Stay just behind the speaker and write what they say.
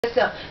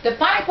yourself. The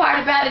funny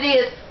part about it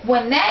is,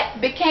 when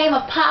that became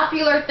a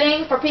popular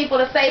thing for people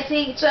to say to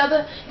each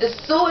other, the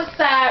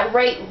suicide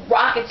rate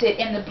rocketed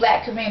in the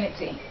black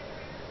community.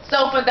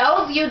 So for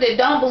those of you that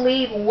don't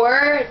believe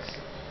words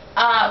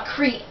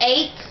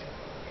create,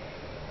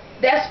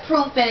 that's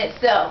proof in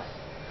itself.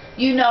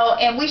 You know,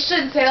 and we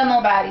shouldn't tell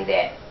nobody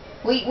that.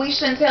 We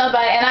shouldn't tell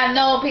nobody. And I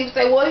know people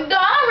say, well, no,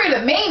 I don't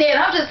really mean it.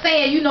 I'm just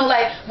saying, you know,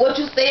 like, what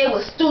you said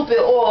was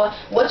stupid, or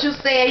what you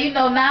said, you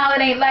know, now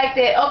it ain't like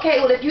that. Okay,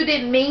 well, if you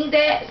didn't mean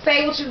that,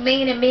 say what you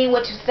mean and mean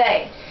what you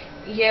say.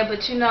 Yeah,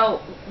 but you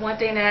know, one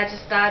thing that I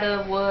just thought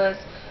of was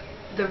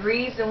the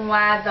reason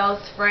why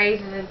those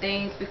phrases and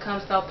things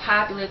become so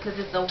popular, because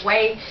it's a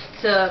way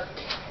to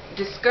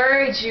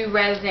discourage you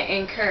rather than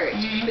encourage,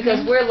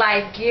 because we're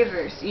life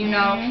givers, you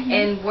know,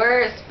 and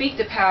words speak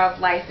the power of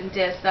life and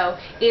death. So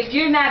if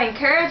you're not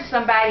encouraging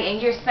somebody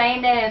and you're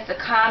saying that as the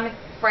common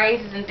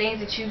phrases and things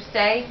that you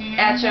say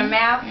out your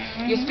mouth,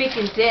 you're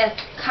speaking death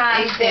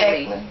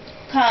constantly. Exactly.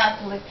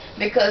 Constantly,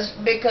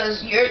 because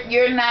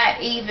you're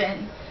not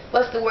even,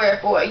 what's the word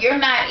for it, you're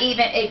not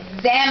even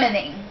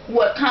examining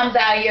what comes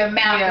out of your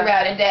mouth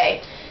throughout a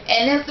day.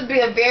 And this would be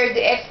a very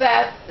good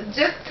exercise.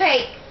 Just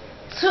take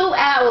 2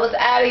 hours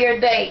out of your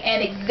day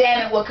and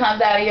examine what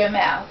comes out of your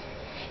mouth.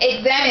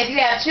 Examine, if you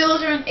have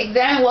children,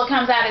 examine what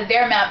comes out of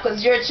their mouth,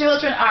 because your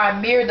children are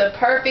a mirror, the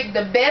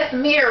best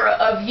mirror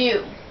of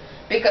you,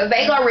 because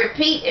they gonna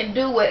repeat and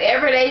do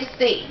whatever they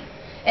see.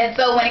 And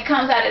so when it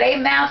comes out of their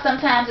mouth,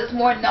 sometimes it's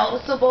more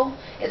noticeable.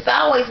 It's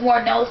always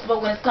more noticeable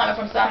when it's coming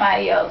from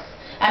somebody else.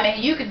 I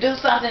mean, you could do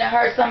something to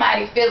hurt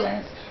somebody's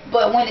feelings,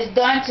 but when it's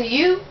done to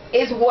you,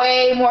 it's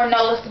way more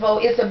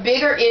noticeable. It's a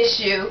bigger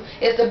issue.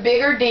 It's a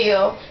bigger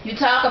deal. You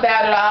talk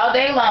about it all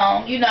day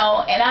long, you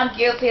know, and I'm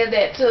guilty of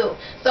that too.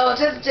 So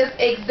just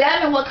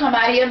examine what come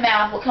out of your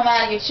mouth, what come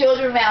out of your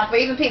children's mouth, or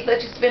even people that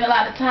you spend a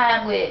lot of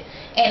time with.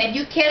 And if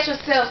you catch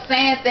yourself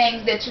saying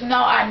things that you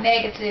know are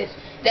negative,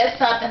 that's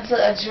something to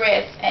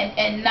address,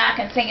 and not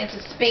continue to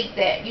speak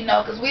that, you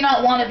know, because we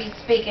don't want to be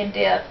speaking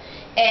death.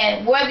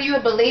 And whether you're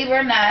a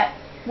believer or not,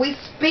 we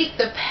speak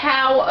the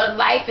power of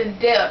life and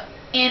death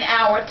in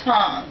our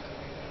tongue.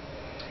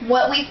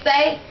 What we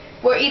say,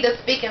 we're either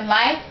speaking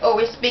life or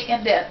we're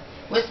speaking death.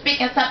 We're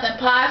speaking something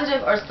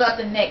positive or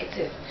something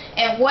negative.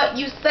 And what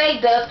you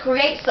say does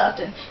create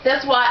something.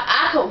 That's why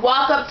I could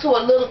walk up to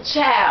a little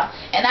child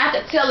and I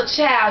could tell a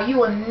child, you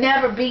will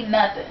never be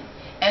nothing.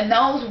 And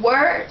those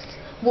words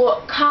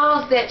will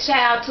cause that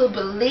child to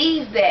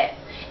believe that.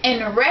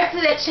 And the rest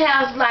of that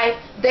child's life,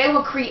 they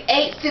will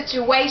create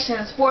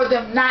situations for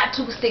them not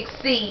to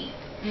succeed.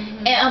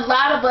 And a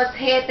lot of us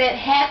had that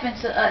happen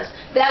to us.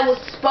 That was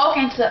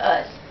spoken to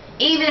us.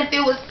 Even if it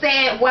was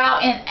said while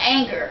in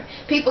anger.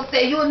 People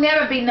say, you'll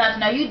never be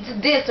nothing, or you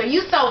did this, or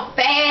you so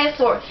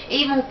fast, or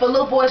even for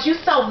little boys, you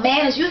so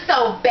managed, you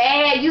so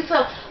bad, you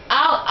so...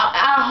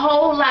 Our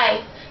whole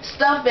life,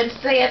 stuff been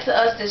said to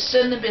us that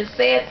shouldn't have been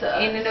said to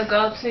us. And it'll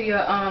go to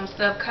your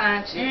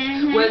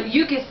subconscious. Well,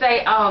 you can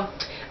say,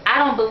 I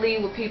don't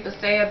believe what people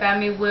say about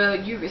me. Well,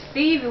 you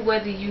receive it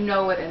whether you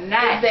know it or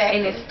not,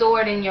 and it's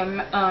stored in your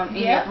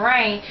your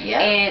brain.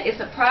 And it's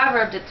a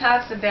proverb that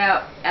talks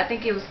about, I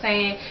think it was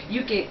saying,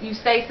 you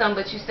say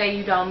something but you say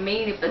you don't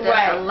mean it, but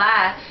that's a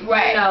lie. You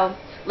know,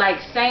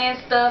 like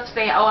saying stuff,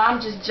 saying, oh, I'm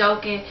just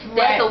joking.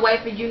 That's a way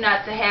for you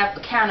not to have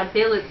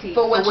accountability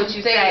for what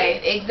you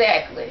say.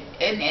 Exactly.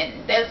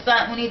 And that's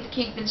something we need to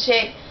keep in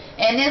check.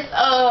 And this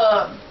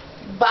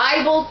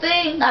Bible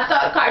thing, I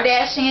thought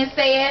KARDASHIAN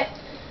said.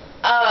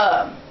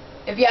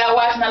 If y'all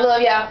watching, I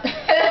love y'all.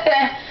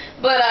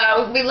 But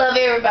we love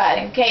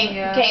everybody.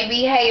 Can't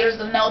be haters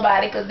of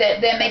nobody, because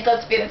that make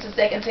us fit into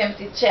 2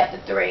 Timothy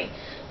chapter 3.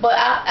 But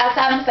I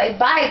saw them say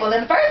Bible,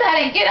 and at first I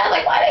didn't get it. I was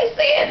like, why are they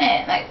saying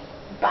that? Like,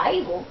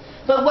 Bible.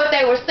 But what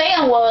they were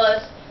saying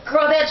was,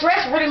 girl, that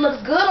dress really looks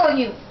good on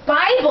you.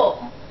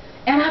 Bible.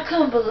 And I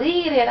couldn't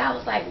believe it. I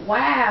was like,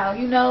 wow,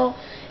 you know.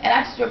 And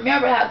I just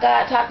remember how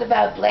God talked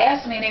about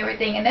blasphemy and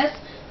everything, and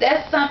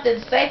that's something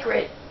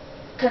sacred.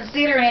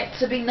 Considering it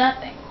to be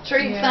nothing,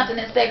 treating something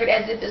as sacred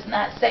as if it's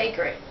not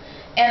sacred.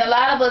 And a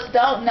lot of us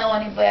don't know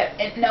any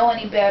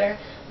better.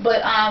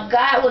 But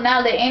God will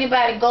not let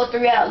anybody go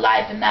throughout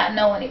life and not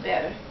know any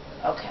better.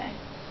 Okay.